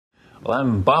Well,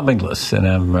 I'm Bob Inglis, and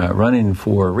I'm running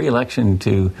for re-election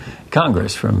to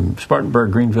Congress from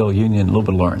Spartanburg, Greenville, Union, a little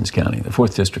bit of Lawrence County, the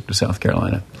 4th District of South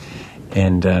Carolina.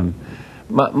 And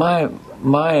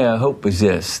my hope is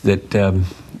this,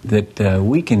 that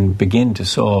we can begin to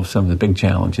solve some of the big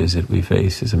challenges that we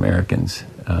face as Americans.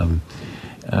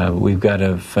 We've got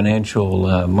a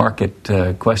financial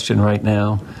market question right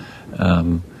now.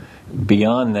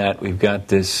 Beyond that, we've got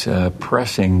this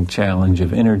pressing challenge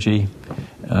of energy,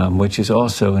 which is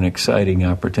also an exciting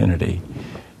opportunity.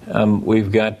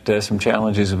 We've got some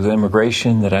challenges with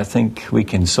immigration that I think we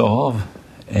can solve,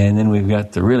 and then we've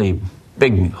got the really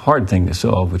big, hard thing to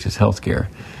solve, which is health care.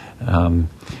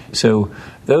 So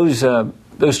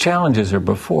those challenges are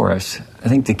before us. I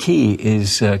think the key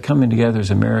is coming together as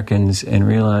Americans and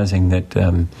realizing that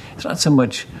it's not so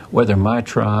much whether my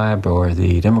tribe or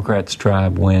the Democrats'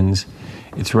 tribe wins,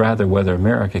 it's rather whether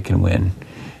America can win.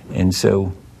 And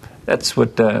so that's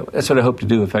what I hope to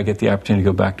do if I get the opportunity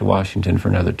to go back to Washington for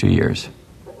another 2 years.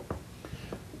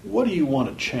 What do you want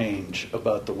to change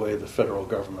about the way the federal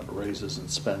government raises and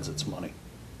spends its money?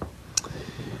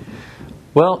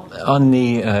 Well, on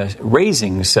the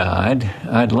raising side,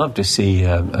 I'd love to see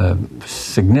a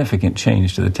significant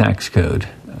change to the tax code.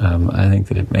 I think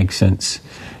that it makes sense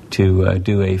to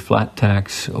do a flat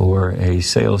tax or a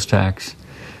sales tax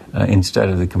instead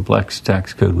of the complex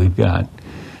tax code we've got.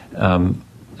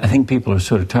 I think people are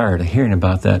sort of tired of hearing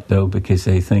about that, though, because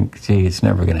they think, gee, it's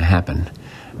never going to happen.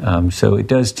 So it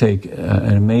does take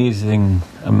an amazing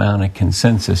amount of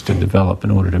consensus to develop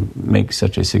in order to make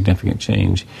such a significant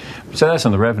change. So that's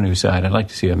on the revenue side. I'd like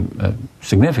to see a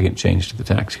significant change to the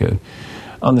tax code.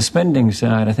 On the spending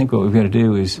side, I think what we've got to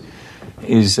do is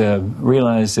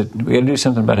realize that we've got to do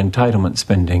something about entitlement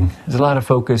spending. There's a lot of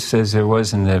focus, as there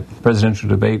was in the presidential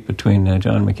debate between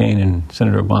John McCain and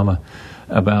Senator Obama,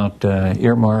 about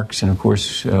earmarks, and of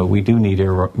course we do need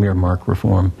earmark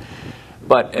reform.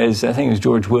 But as I think it was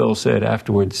George Will said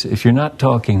afterwards, if you're not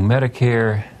talking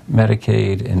Medicare,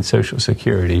 Medicaid, and Social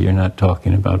Security, you're not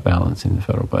talking about balancing the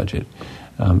federal budget.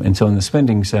 And so on the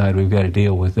spending side, we've got to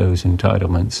deal with those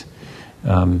entitlements.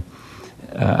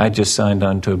 I just signed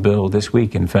on to a bill this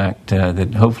week, in fact,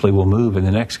 that hopefully will move in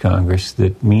the next Congress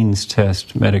that means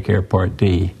test Medicare Part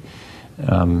D,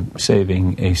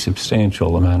 saving a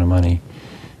substantial amount of money.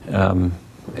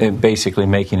 Basically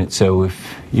making it so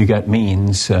if you got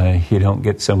means, you don't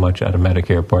get so much out of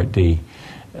Medicare Part D.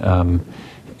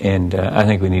 And I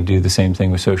think we need to do the same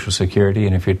thing with Social Security,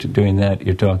 and if you're doing that,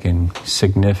 you're talking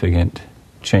significant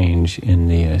change in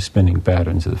the spending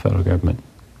patterns of the federal government.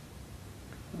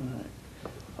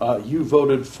 All right. You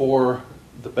voted for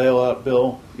the bailout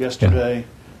bill yesterday. Yeah.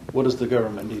 What does the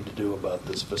government need to do about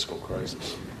this fiscal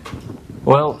crisis?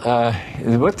 Well,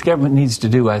 what the government needs to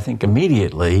do, I think,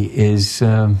 immediately is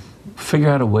figure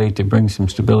out a way to bring some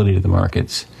stability to the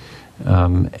markets.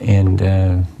 And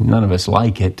none of us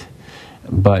like it,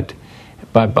 but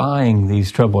by buying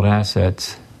these troubled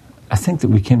assets, I think that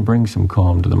we can bring some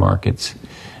calm to the markets.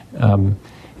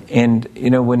 And,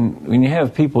 you know, when you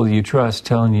have people you trust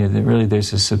telling you that really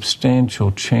there's a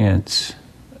substantial chance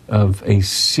of a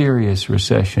serious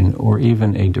recession or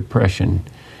even a depression,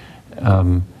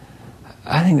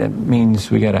 I think that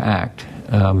means we got to act.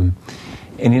 And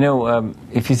you know,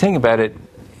 if you think about it,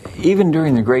 even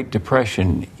during the Great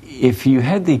Depression, if you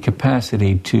had the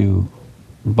capacity to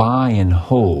buy and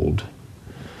hold,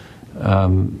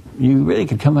 you really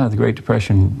could come out of the Great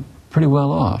Depression pretty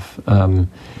well off. And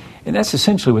that's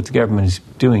essentially what the government is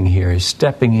doing here, is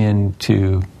stepping in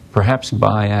to perhaps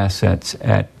buy assets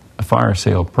at a fire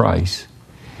sale price,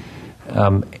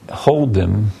 hold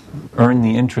them, earn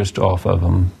the interest off of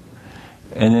them,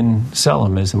 and then sell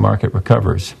them as the market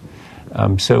recovers.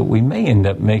 So we may end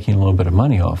up making a little bit of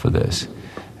money off of this.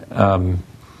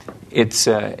 It's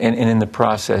and in the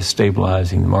process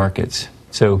stabilizing the markets.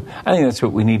 So I think that's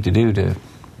what we need to do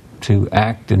to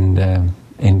act and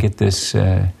get this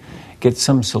get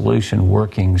some solution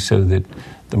working so that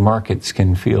the markets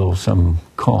can feel some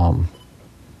calm.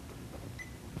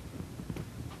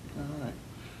 All right.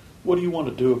 What do you want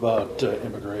to do about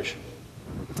immigration?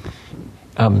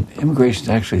 Immigration is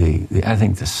actually, I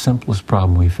think, the simplest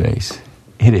problem we face.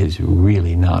 It is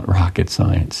really not rocket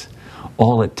science.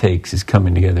 All it takes is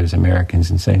coming together as Americans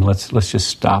and saying, let's just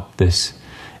stop this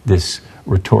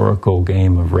rhetorical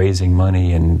game of raising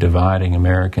money and dividing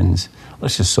Americans.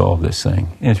 Let's just solve this thing.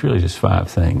 And it's really just 5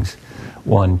 things.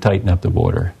 1, tighten up the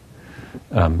border.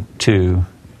 2,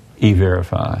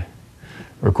 E-Verify.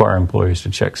 Require employers to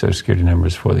check Social Security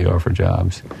numbers before they offer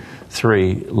jobs.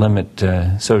 3, limit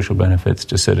social benefits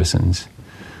to citizens.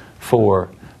 4,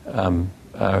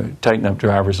 tighten up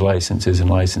driver's licenses and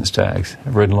license tags.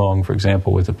 I've ridden along, for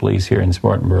example, with the police here in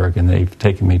Spartanburg, and they've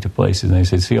taken me to places, and they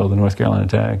said, see all the North Carolina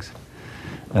tags?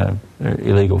 They're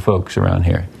illegal folks around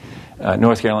here.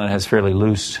 North Carolina has fairly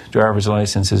loose driver's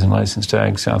licenses and license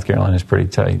tags. South Carolina is pretty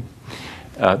tight.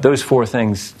 Those four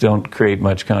things don't create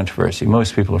much controversy.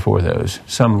 Most people are for those.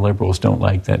 Some liberals don't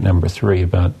like that number 3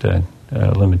 about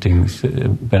limiting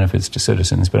benefits to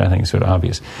citizens, but I think it's sort of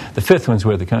obvious. The fifth one's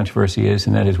where the controversy is,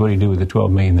 and that is what do you do with the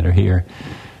 12 million that are here?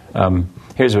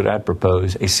 Here's what I'd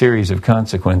propose: a series of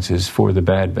consequences for the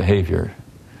bad behavior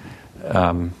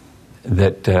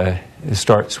that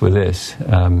starts with this.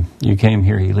 You came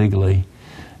here illegally.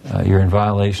 You're in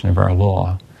violation of our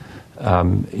law.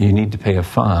 You need to pay a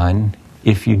fine.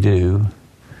 If you do,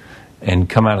 and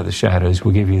come out of the shadows,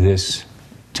 we'll give you this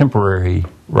temporary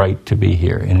right to be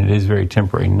here. And it is very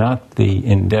temporary, not the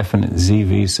indefinite Z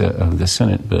visa of the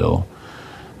Senate bill,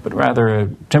 but rather a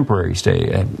temporary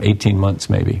stay, at 18 months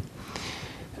maybe.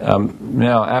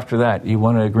 Now, after that, you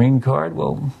want a green card?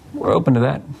 Well, we're open to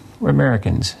that. We're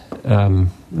Americans.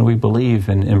 We believe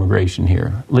in immigration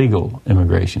here, legal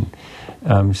immigration.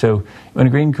 So, you want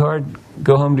a green card?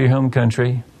 Go home to your home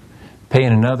country, pay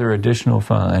another additional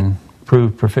fine,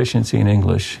 prove proficiency in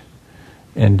English,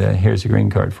 and here's a green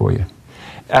card for you.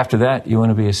 After that, you want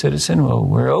to be a citizen? Well,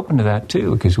 we're open to that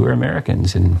too, because we're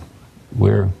Americans, and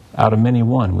we're out of many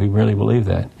one. We really believe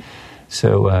that.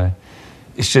 So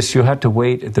it's just you'll have to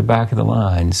wait at the back of the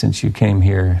line. Since you came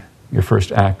here, your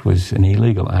first act was an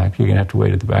illegal act, you're going to have to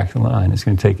wait at the back of the line. It's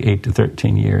going to take 8 to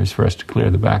 13 years for us to clear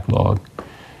the backlog,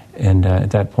 and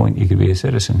at that point, you could be a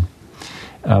citizen.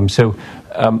 I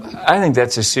think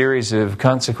that's a series of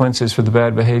consequences for the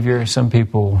bad behavior. Some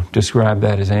people describe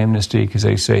that as amnesty because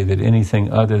they say that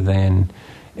anything other than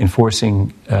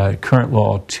enforcing current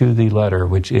law to the letter,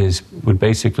 which would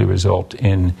basically result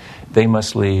in they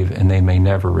must leave and they may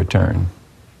never return.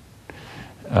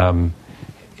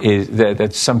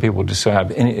 That some people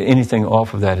describe anything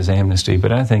off of that as amnesty,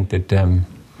 but I think that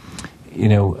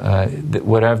that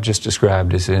what I've just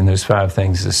described is in those 5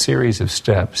 things is a series of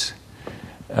steps.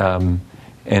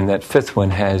 And that fifth one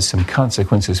has some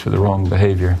consequences for the wrong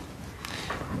behavior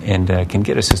and can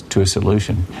get us to a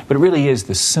solution. But it really is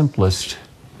the simplest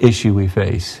issue we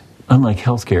face, unlike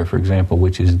healthcare, for example,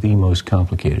 which is the most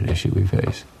complicated issue we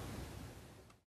face.